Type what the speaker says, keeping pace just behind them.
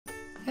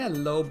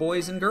Hello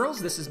boys and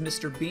girls, this is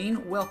Mr.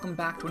 Bean. Welcome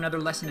back to another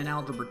lesson in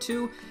Algebra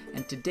 2,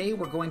 and today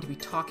we're going to be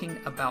talking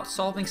about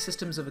solving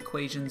systems of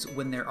equations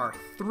when there are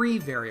three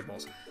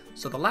variables.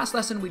 So the last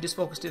lesson we just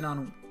focused in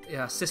on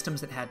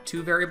systems that had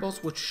two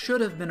variables, which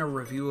should have been a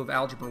review of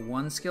Algebra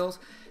 1 skills.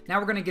 Now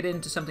we're going to get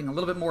into something a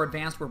little bit more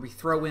advanced where we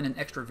throw in an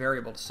extra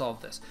variable to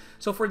solve this.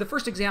 So for the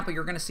first example,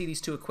 you're going to see these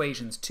two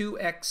equations,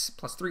 2x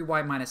plus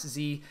 3y minus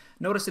z.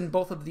 Notice in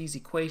both of these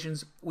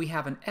equations we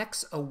have an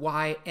x, a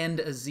y, and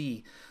a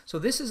z. So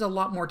this is a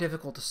lot more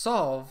difficult to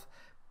solve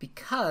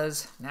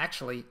because,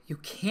 actually, you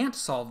can't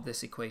solve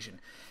this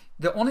equation.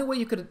 The only way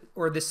you could,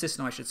 or this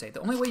system I should say,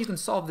 the only way you can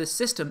solve this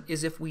system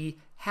is if we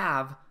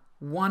have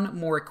one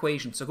more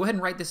equation. So go ahead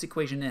and write this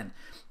equation in.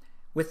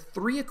 With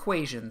three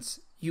equations,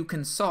 you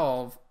can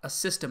solve a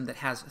system that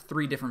has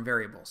three different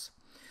variables.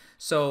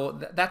 So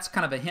that's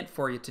kind of a hint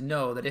for you to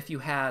know that if you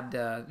had,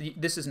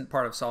 this isn't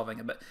part of solving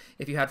it, but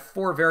if you had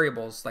four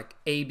variables like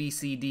a, b,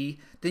 c, d,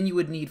 then you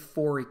would need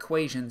four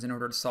equations in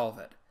order to solve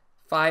it.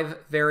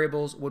 5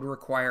 variables would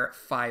require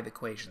 5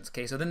 equations.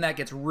 Okay, so then that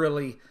gets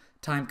really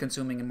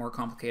time-consuming and more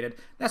complicated.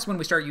 That's when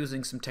we start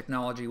using some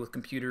technology with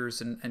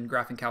computers and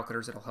graphing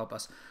calculators that'll help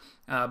us.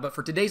 But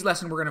for today's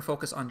lesson, we're going to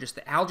focus on just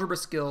the algebra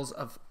skills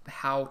of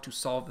how to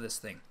solve this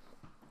thing.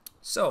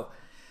 So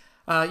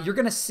you're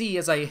going to see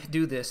as I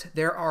do this,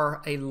 there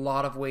are a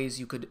lot of ways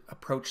you could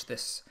approach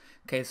this.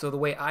 Okay, so the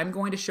way I'm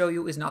going to show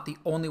you is not the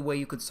only way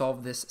you could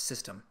solve this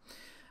system.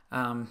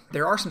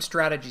 There are some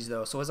strategies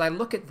though. So as I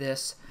look at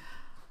this,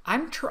 I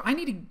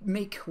need to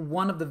make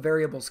one of the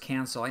variables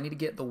cancel. I need to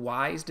get the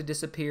y's to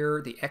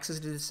disappear, the x's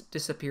to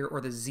disappear,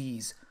 or the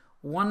z's.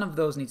 One of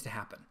those needs to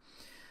happen.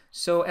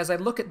 So as I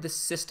look at this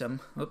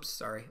system, oops,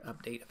 sorry,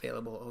 update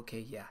available. Okay,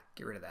 yeah,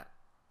 get rid of that.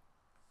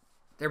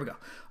 There we go.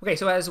 Okay,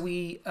 so as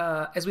we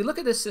look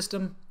at this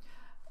system,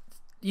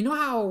 you know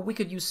how we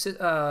could use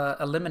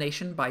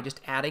elimination by just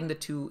adding the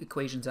two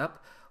equations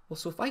up? Well,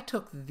 so if I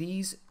took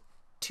these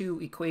two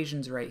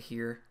equations right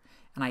here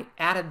and I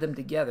added them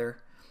together,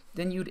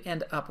 then you'd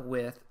end up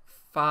with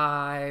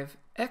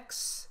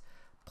 5x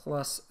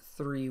plus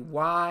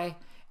 3y,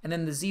 and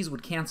then the z's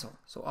would cancel.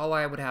 So all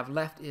I would have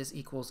left is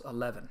equals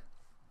 11.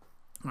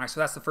 All right, so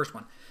that's the first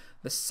one.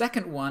 The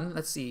second one,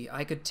 let's see,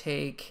 I could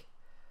take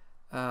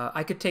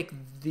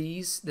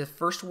these, the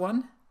first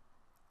one,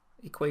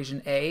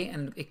 equation A,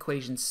 and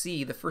equation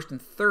C, the first and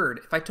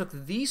third. If I took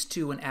these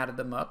two and added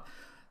them up,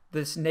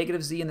 this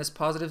negative z and this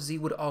positive z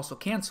would also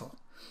cancel.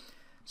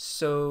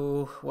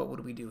 So what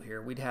would we do here?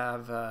 We'd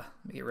have, let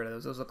me get rid of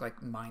those. Those look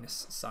like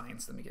minus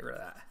signs. Let me get rid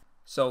of that.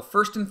 So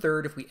first and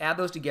third, if we add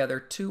those together,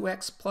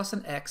 2x plus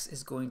an x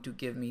is going to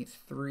give me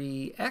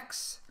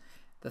 3x.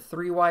 The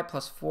 3y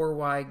plus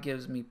 4y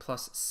gives me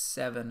plus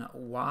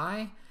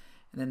 7y.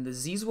 And then the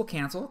z's will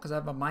cancel because I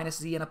have a minus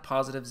z and a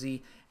positive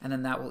z, and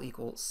then that will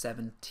equal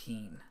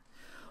 17.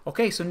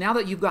 Okay, so now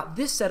that you've got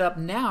this set up,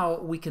 now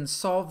we can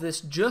solve this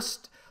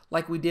just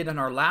like we did in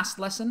our last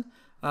lesson.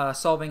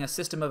 Solving a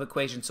system of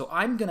equations. So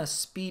I'm going to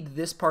speed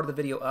this part of the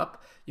video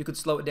up. You could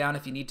slow it down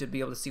if you need to be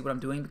able to see what I'm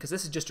doing, because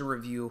this is just a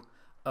review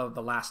of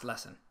the last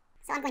lesson.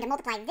 So I'm going to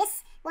multiply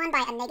this one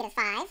by a negative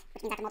 5,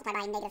 which means I have to multiply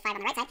by a negative 5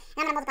 on the right side.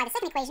 And I'm going to multiply the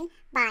second equation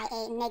by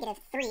a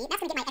negative 3. That's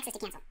going to get my x's to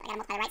cancel. I got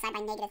to multiply the right side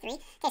by negative 3.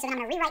 Okay, so then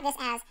I'm going to rewrite this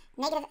as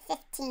negative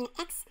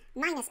 15x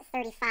minus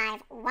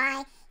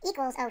 35y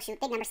equals, oh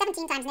shoot, big number,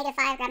 17 times negative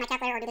 5. Grab my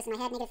calculator or do this in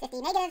my head. Negative 50,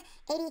 negative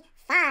 85.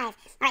 All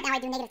right, now I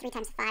do negative 3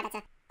 times 5. That's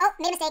a, oh,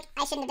 made a mistake.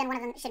 I shouldn't have done one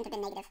of them. It shouldn't have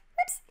been negative.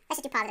 Whoops, that's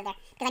just too positive there,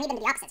 because I need them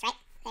to be opposites, right?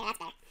 There, that's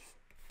better.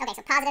 Okay,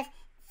 so positive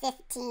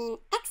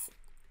 15x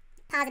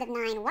positive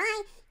 9y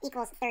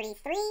equals 33.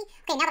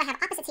 Okay, now that I have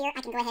opposites here,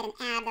 I can go ahead and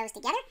add those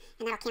together,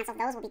 and that'll cancel.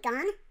 Those will be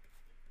gone.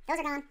 Those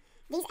are gone.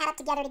 These add up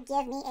together to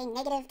give me a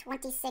negative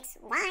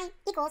 26y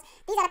equals,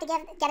 these add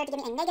up together to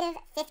give me a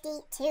negative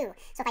 52.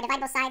 So if I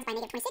divide both sides by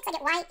negative 26, I get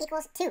y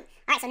equals 2. All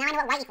right, so now I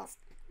know what y equals.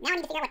 Now I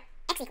need to figure out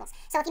what x equals.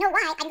 So if you know y,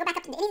 I can go back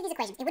up to any of these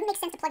equations. It wouldn't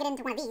make sense to plug it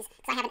into one of these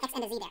because I have an x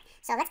and a z there.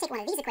 So let's take one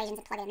of these equations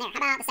and plug it in there.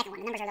 How about the second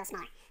one? The numbers are a little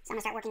smaller. So I'm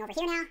going to start working over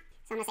here now.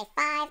 So I'm going to say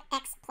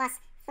 5x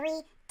plus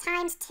 3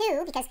 times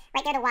 2, because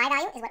right there the y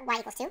value is what y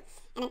equals 2,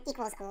 and then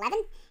equals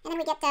 11. And then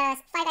we get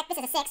 5x, this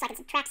is a 6, so I can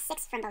subtract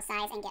 6 from both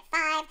sides and get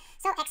 5.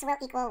 So x will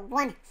equal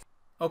 1.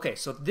 Okay,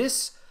 so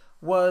this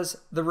was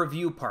the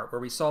review part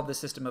where we solved the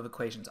system of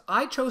equations.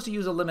 I chose to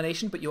use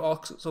elimination, but you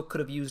also could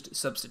have used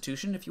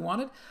substitution if you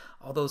wanted,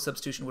 although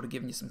substitution would have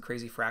given you some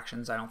crazy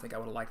fractions. I don't think I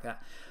would have liked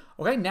that.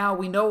 Okay, now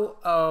we know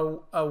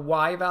a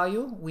y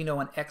value, we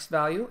know an x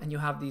value, and you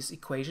have these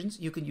equations.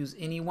 You can use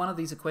any one of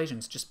these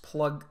equations. Just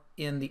plug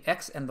in the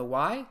x and the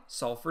y,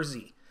 solve for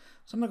z.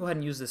 So I'm going to go ahead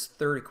and use this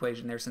third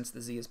equation there since the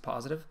z is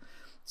positive.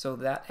 So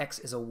that x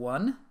is a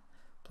 1,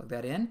 plug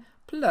that in,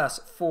 plus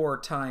 4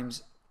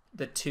 times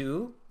the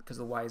 2, because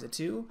the y is a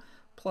 2,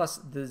 plus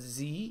the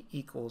z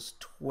equals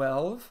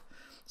 12.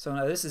 So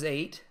now this is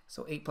 8,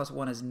 so 8 plus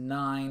 1 is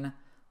 9,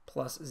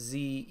 plus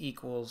z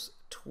equals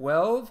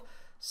 12.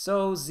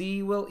 So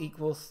z will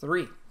equal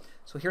 3.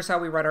 So here's how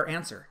we write our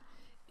answer.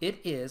 It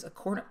is a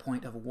coordinate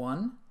point of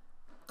 1,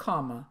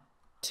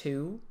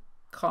 2,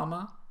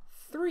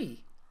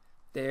 3.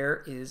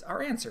 there is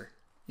our answer.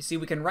 You see,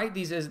 we can write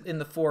these as in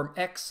the form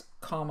x,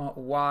 comma,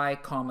 y,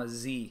 comma,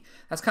 z.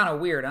 That's kind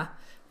of weird, huh?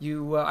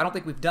 I don't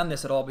think we've done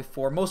this at all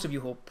before. Most of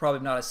you will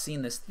probably not have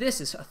seen this. This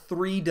is a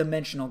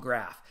three-dimensional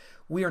graph.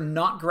 We are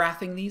not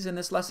graphing these in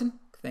this lesson.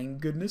 Thank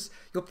goodness.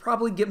 You'll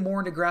probably get more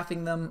into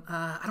graphing them.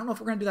 I don't know if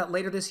we're going to do that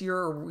later this year,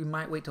 or we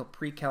might wait till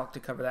pre-calc to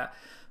cover that.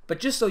 But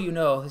just so you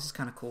know, this is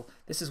kind of cool.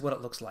 This is what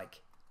it looks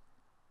like.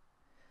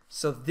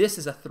 So this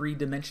is a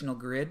three-dimensional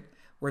grid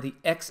where the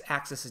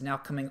x-axis is now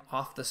coming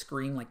off the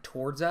screen like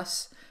towards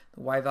us.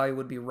 The y value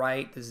would be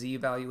right, the z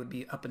value would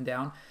be up and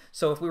down.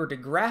 So if we were to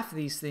graph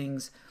these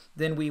things,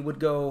 then we would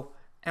go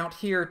out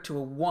here to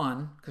a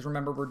 1, because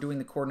remember we're doing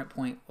the coordinate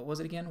point, what was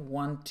it again?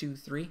 1, 2,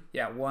 3?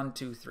 Yeah, 1,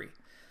 2, 3.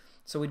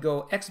 So we'd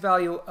go x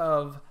value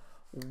of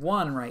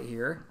 1 right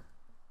here.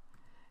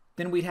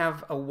 Then we'd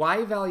have a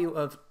y value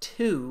of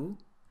 2.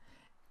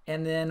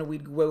 And then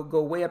we'd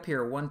go way up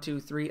here, 1, 2,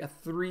 3, a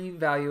 3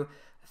 value,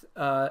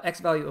 x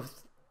value of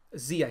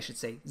z, I should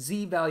say,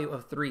 z value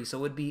of 3. So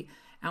it would be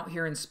out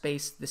here in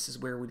space. This is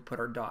where we'd put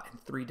our dot in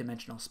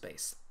three-dimensional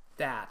space.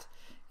 That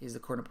is the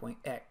coordinate point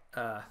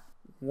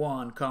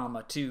 1,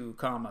 2,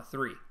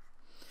 3.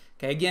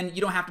 Okay, again,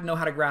 you don't have to know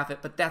how to graph it,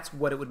 but that's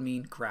what it would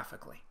mean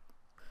graphically.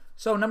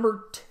 So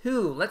number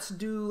 2, let's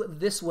do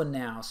this one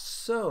now.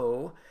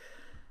 So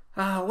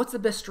what's the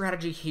best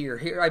strategy here?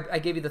 Here I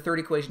gave you the third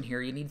equation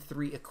here. You need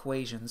 3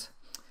 equations.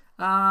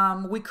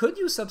 We could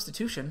use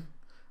substitution.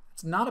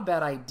 It's not a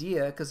bad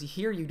idea because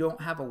here you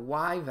don't have a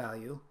y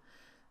value.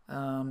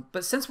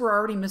 But since we're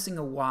already missing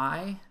a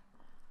y,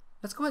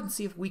 let's go ahead and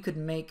see if we could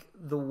make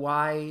the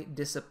y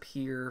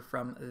disappear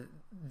from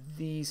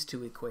these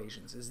 2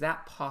 equations. Is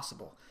that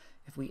possible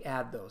if we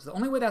add those? The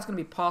only way that's going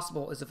to be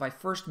possible is if I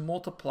first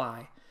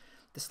multiply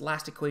this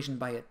last equation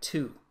by a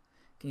 2.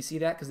 Can you see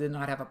that? Because then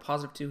I'd have a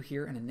positive 2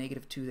 here and a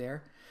negative 2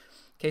 there.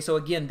 Okay, so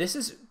again,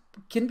 this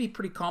can be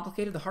pretty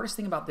complicated. The hardest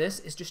thing about this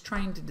is just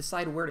trying to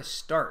decide where to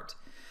start.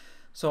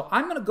 So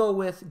I'm going to go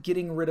with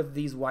getting rid of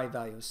these y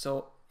values.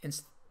 So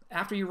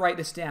after you write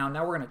this down,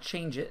 now we're going to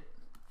change it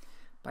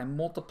by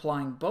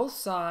multiplying both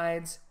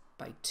sides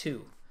by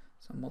 2.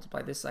 So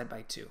multiply this side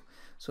by 2.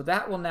 So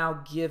that will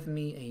now give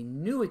me a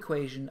new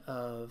equation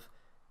of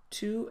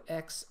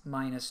 2x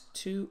minus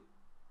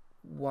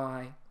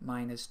 2y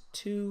minus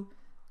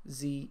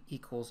 2z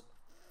equals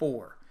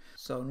 4.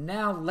 So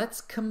now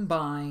let's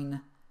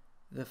combine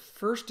the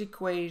first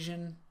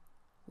equation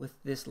with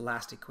this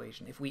last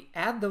equation. If we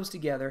add those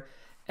together,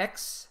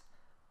 x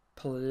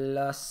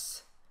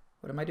plus,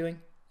 what am I doing?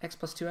 X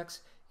plus 2x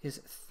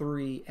is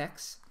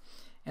 3x.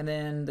 And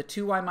then the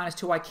 2y minus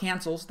 2y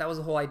cancels. That was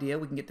the whole idea.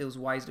 We can get those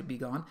y's to be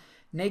gone.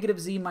 Negative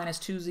z minus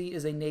 2z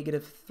is a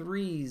negative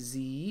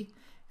 3z.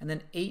 And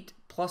then 8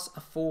 plus a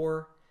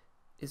 4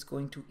 is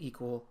going to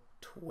equal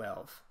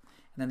 12.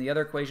 And then the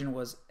other equation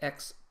was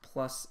x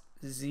plus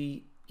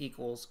z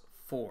equals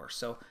 4.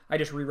 So I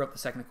just rewrote the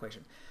second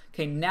equation.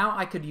 Okay, now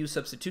I could use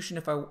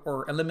substitution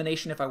or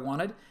elimination if I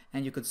wanted,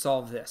 and you could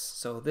solve this.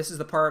 So this is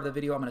the part of the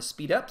video I'm going to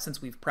speed up since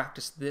we've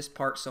practiced this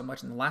part so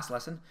much in the last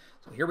lesson.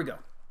 So here we go.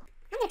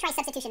 I'm going to try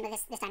substitution with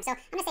this time. So I'm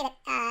going to say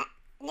that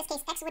in this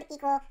case, x would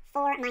equal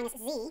 4 minus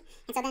z.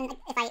 And so then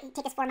if I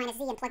take this 4 minus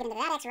z and plug it into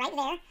that x right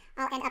there,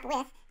 I'll end up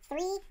with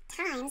 3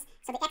 times.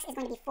 So the x is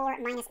going to be 4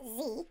 minus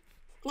z.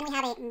 And then we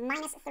have a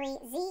minus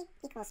 3z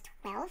equals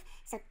 12.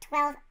 So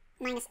 12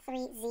 minus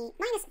 3z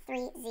minus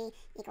 3z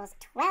equals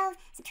 12.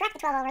 Subtract the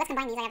 12 over. Let's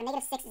combine these. I have a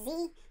negative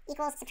 6z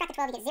equals, subtract the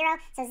 12, you get 0.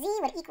 So z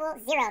would equal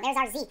 0. There's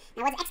our z.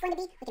 Now what's x going to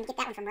be? We can get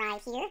that one from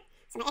right here.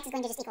 So my x is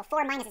going to just equal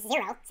 4 minus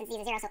 0, since z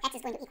is 0. So x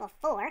is going to equal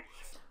 4.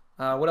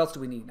 What else do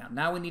we need now?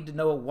 Now we need to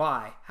know a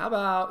y. How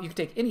about, you can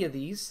take any of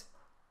these.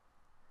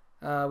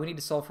 We need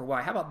to solve for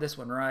y. How about this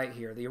one right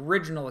here? The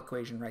original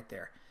equation right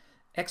there.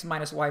 X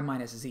minus y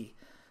minus z.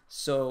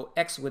 So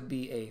x would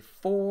be a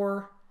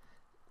 4.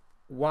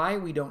 Y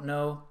we don't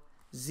know.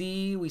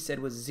 Z we said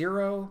was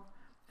 0.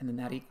 And then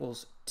that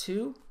equals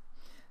 2.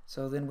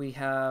 So then we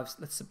have,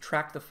 let's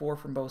subtract the 4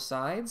 from both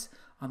sides.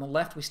 On the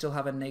left, we still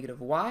have a negative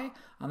y.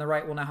 On the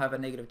right, we'll now have a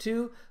negative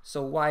 2.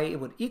 So y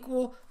would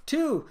equal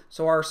 2.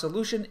 So our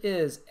solution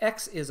is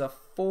x is a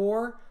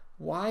 4,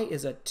 y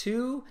is a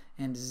 2,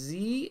 and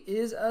z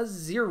is a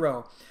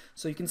 0.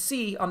 So you can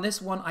see on this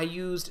one, I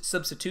used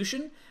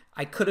substitution.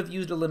 I could have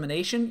used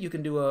elimination. You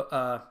can do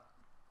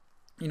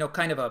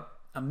kind of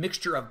a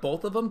mixture of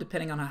both of them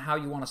depending on how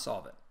you want to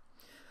solve it.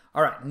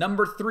 All right,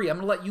 number 3. I'm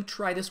going to let you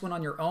try this one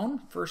on your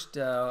own. First,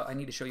 I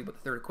need to show you what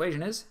the third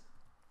equation is.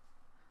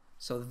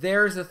 So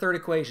there's the third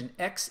equation,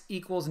 x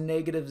equals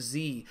negative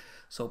z.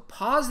 So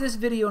pause this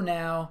video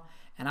now,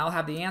 and I'll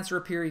have the answer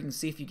appear. You can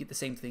see if you get the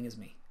same thing as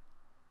me.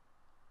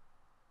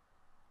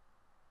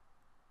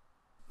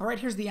 All right,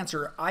 here's the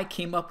answer I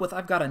came up with.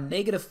 I've got a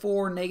negative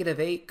 4, negative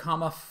 8,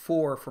 comma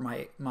 4 for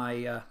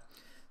my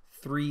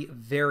 3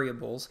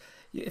 variables.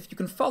 If you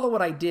can follow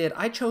what I did,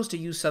 I chose to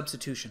use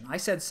substitution. I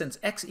said since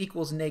x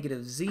equals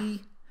negative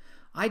z,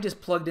 I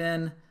just plugged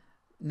in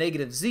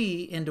negative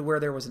z into where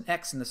there was an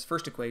x in this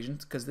first equation,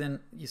 because then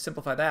you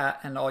simplify that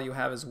and all you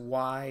have is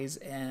y's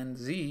and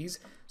z's.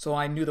 So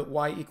I knew that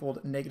y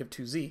equaled negative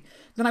 2z.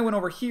 Then I went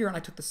over here and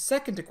I took the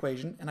second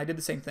equation and I did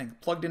the same thing.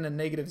 Plugged in a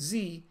negative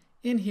z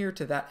in here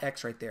to that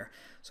x right there.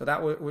 So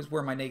that was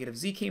where my negative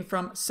z came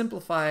from.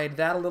 Simplified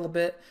that a little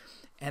bit.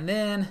 And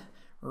then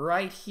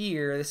right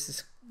here, this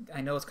is,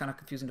 I know it's kind of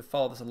confusing to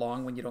follow this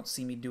along when you don't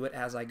see me do it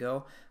as I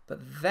go,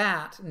 but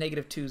that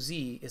negative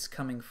 2z is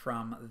coming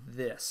from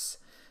this.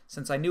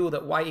 Since I knew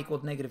that y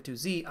equaled negative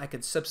 2z, I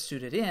could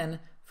substitute it in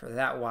for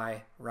that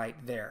y right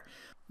there.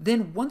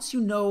 Then once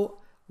you know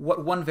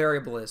what one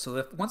variable is,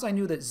 so once I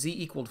knew that z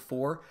equaled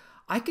 4,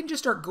 I can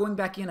just start going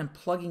back in and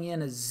plugging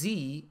in a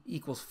z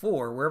equals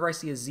 4. Wherever I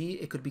see a z,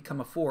 it could become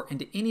a 4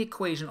 into any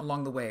equation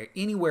along the way,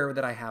 anywhere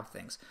that I have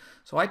things.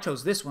 So I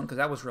chose this one because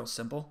that was real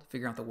simple to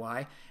figure out the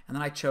y. And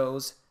then I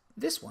chose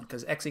this one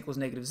because x equals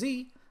negative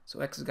z, so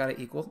x has got to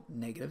equal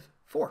negative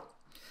 4. All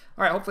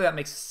right, hopefully that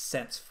makes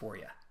sense for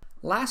you.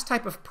 Last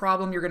type of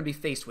problem you're going to be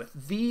faced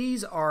with.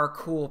 These are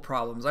cool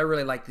problems. I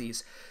really like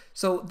these.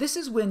 So this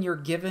is when you're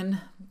given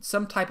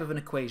some type of an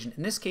equation.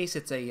 In this case,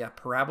 it's a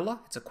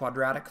parabola. It's a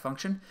quadratic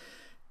function.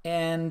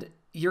 And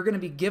you're going to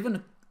be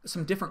given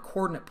some different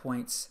coordinate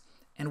points.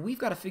 And we've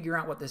got to figure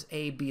out what this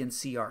a, b, and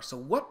c are. So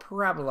what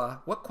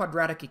parabola, what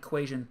quadratic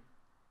equation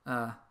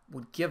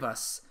would give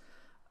us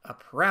a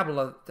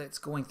parabola that's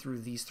going through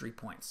these 3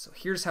 points? So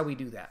here's how we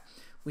do that.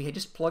 We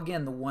just plug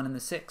in the 1 and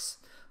the 6.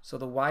 So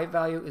the y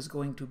value is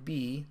going to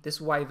be, this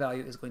y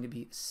value is going to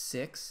be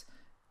 6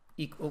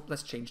 equal,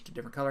 let's change to a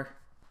different color.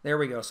 There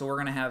we go. So we're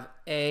going to have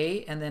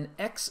a, and then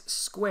x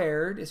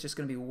squared is just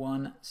going to be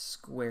 1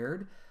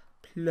 squared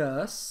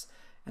plus,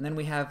 and then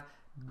we have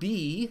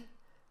b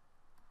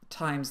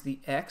times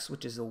the x,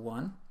 which is a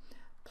 1,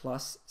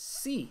 plus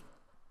c.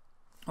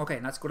 Okay,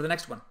 now let's go to the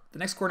next one. The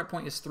next coordinate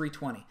point is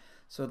 320.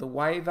 So the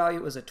y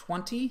value is a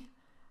 20,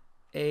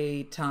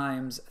 a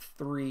times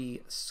 3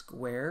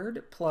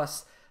 squared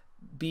plus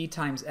b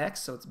times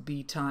x, so it's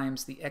b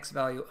times the x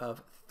value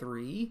of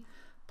 3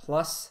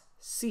 plus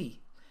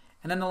c.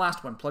 And then the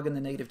last one, plug in the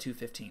negative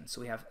 215.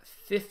 So we have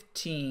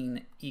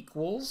 15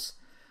 equals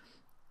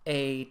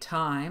a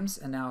times,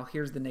 and now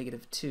here's the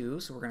negative 2,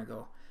 so we're going to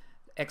go,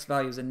 x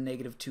value is a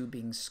negative 2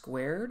 being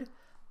squared,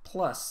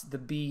 plus the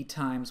b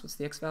times, what's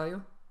the x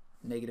value?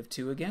 Negative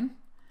 2 again,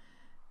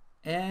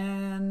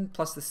 and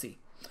plus the c.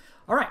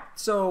 All right,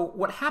 so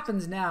what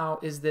happens now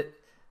is that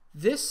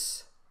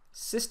this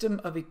system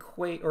of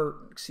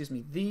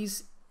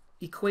these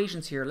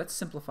equations here, let's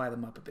simplify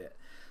them up a bit.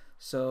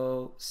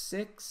 So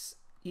 6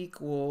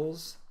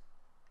 equals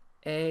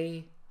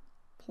a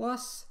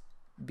plus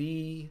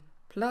b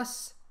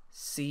plus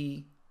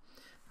c.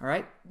 All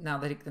right, now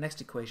the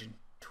next equation,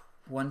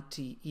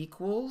 20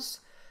 equals,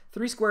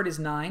 3 squared is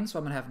 9, so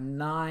I'm going to have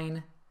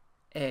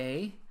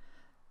 9a.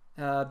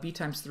 B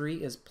times 3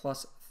 is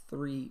plus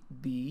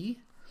 3b,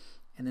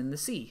 and then the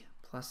c,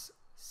 plus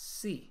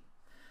c.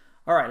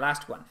 All right,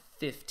 last one,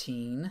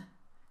 15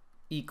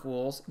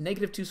 equals,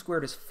 negative 2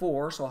 squared is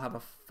 4, so I'll have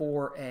a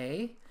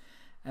 4a,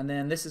 and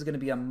then this is going to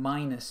be a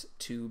minus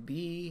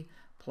 2b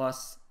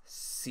plus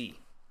c.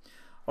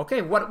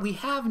 Okay, what we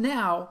have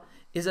now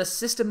is a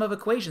system of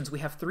equations. We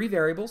have 3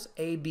 variables,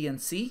 a, b, and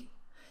c,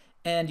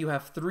 and you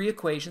have 3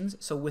 equations.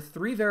 So with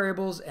 3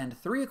 variables and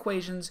 3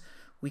 equations,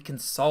 we can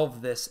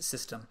solve this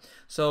system.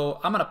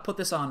 So I'm going to put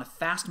this on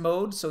fast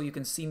mode so you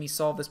can see me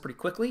solve this pretty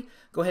quickly.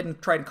 Go ahead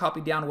and try and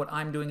copy down what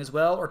I'm doing as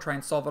well, or try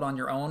and solve it on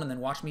your own and then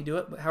watch me do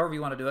it, however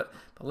you want to do it.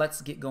 But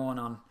let's get going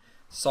on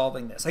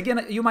solving this.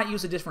 Again, you might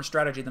use a different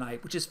strategy than I,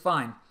 which is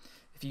fine.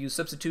 If you use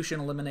substitution,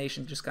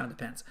 elimination, just kind of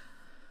depends.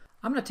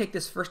 I'm going to take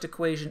this first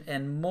equation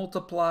and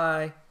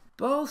multiply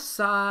both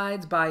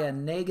sides by a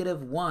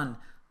negative 1.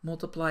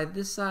 Multiply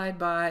this side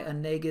by a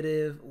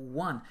negative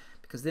 1,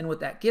 because then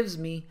what that gives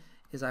me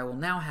is I will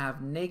now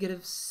have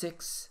negative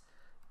 6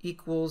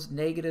 equals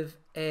negative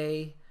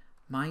a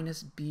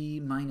minus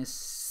b minus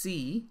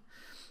c.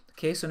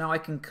 Okay, so now I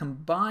can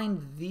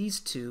combine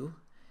these two.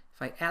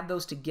 If I add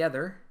those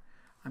together,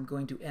 I'm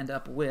going to end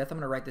up with, I'm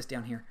going to write this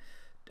down here,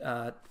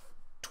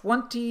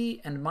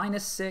 20 and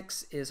minus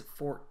 6 is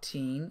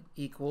 14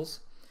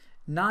 equals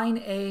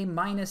 9a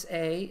minus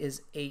a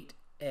is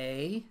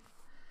 8a,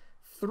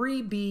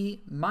 3b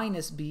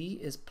minus b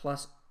is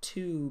plus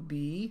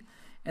 2b,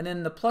 and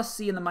then the plus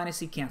c and the minus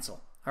c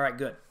cancel. All right,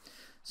 good.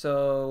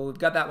 So we've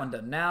got that one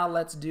done. Now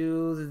let's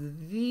do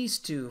these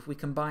two. If we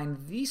combine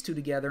these two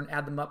together and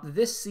add them up,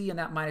 this c and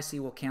that minus c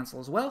will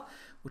cancel as well,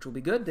 which will be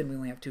good. Then we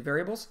only have 2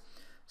 variables.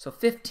 So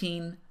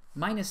 15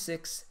 minus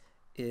 6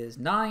 is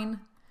 9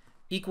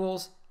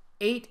 equals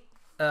 8,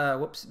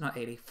 whoops, not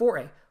 80,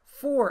 4a.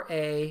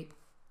 4a,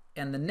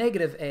 and the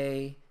negative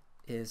a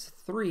is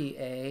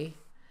 3a,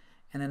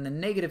 and then the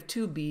negative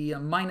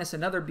 2b minus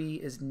another b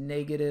is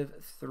negative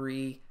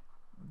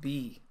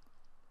 3b.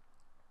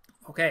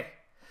 Okay,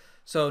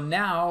 so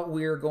now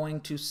we're going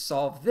to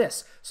solve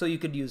this. So you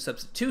could use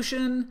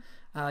substitution.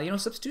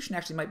 Substitution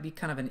actually might be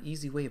kind of an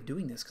easy way of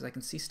doing this because I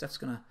can see stuff's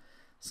going to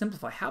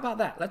simplify. How about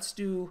that? Let's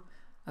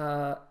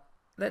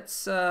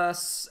let's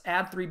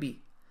add 3b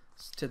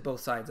to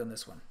both sides on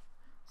this one.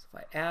 So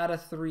if I add a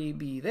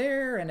 3b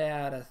there and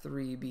add a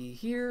 3b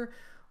here,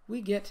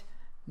 we get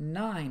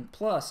 9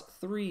 plus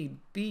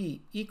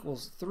 3b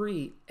equals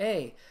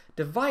 3a.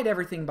 Divide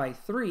everything by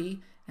 3,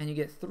 and you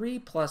get 3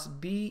 plus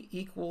b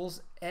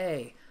equals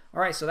a. All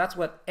right, so that's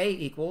what a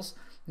equals.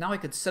 Now I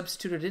could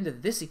substitute it into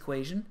this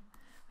equation.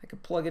 I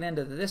could plug it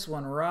into this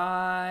one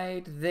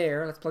right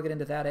there. Let's plug it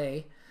into that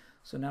a.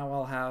 So now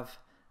I'll have,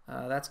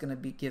 that's going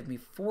to give me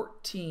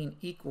 14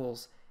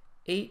 equals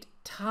 8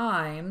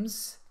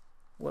 times,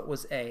 what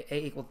was a?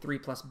 A equaled 3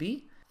 plus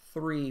b.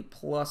 3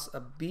 plus a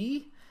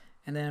b.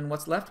 And then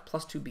what's left?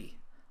 Plus 2b.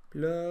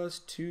 Plus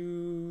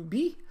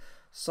 2b.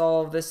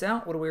 Solve this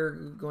out. What are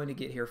we going to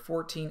get here?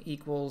 14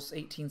 equals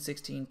 18,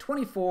 16,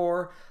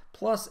 24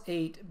 plus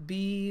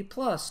 8b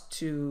plus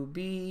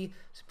 2b.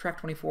 Subtract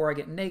 24, I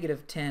get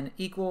negative 10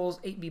 equals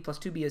 8b plus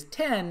 2b is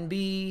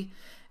 10b.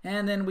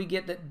 And then we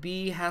get that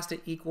b has to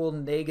equal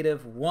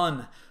negative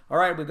 1. All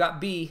right, we've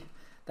got b.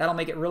 That'll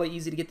make it really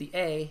easy to get the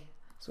a.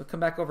 So come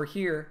back over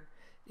here.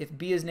 If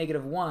b is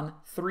negative 1,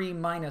 3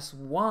 minus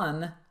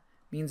 1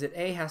 means that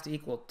a has to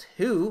equal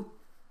 2.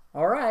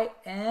 All right,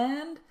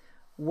 and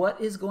what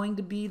is going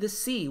to be the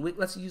c?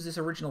 Let's use this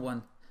original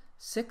one.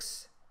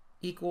 6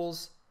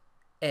 equals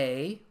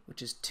a,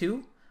 which is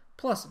 2,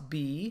 plus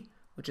b,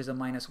 which is a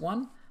minus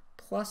 1,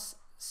 plus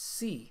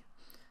c.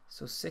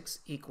 So 6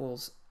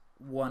 equals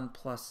 1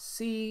 plus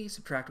c,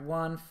 subtract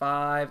 1,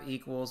 5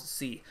 equals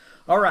c.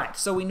 All right,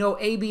 so we know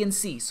a, b, and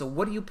c. So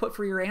what do you put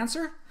for your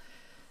answer?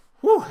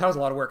 Whew, that was a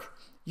lot of work.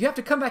 You have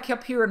to come back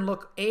up here and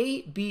look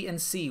a, b,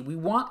 and c. We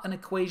want an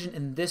equation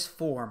in this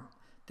form,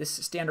 this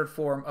standard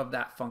form of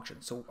that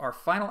function. So our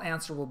final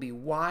answer will be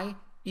y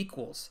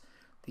equals,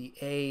 the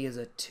a is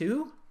a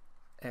 2,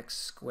 x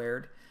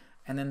squared,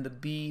 and then the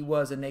b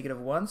was a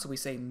negative 1, so we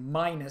say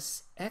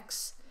minus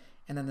x,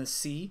 and then the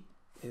c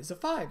is a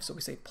 5, so we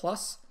say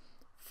plus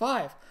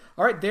 5.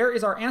 All right, there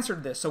is our answer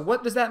to this. So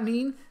what does that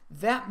mean?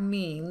 That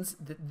means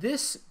that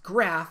this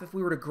graph, if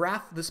we were to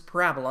graph this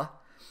parabola,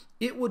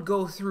 it would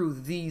go through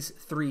these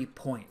 3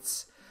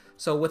 points.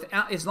 So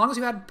as long as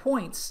you had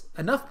points,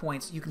 enough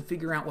points, you can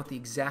figure out what the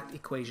exact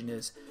equation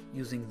is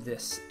using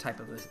this type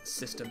of a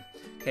system.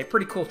 Okay,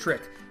 pretty cool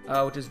trick,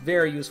 which is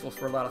very useful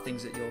for a lot of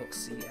things that you'll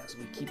see as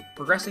we keep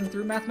progressing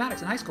through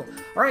mathematics in high school.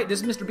 All right,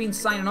 this is Mr. Bean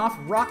signing off.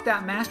 Rock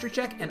that master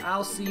check, and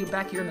I'll see you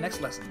back here in the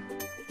next lesson.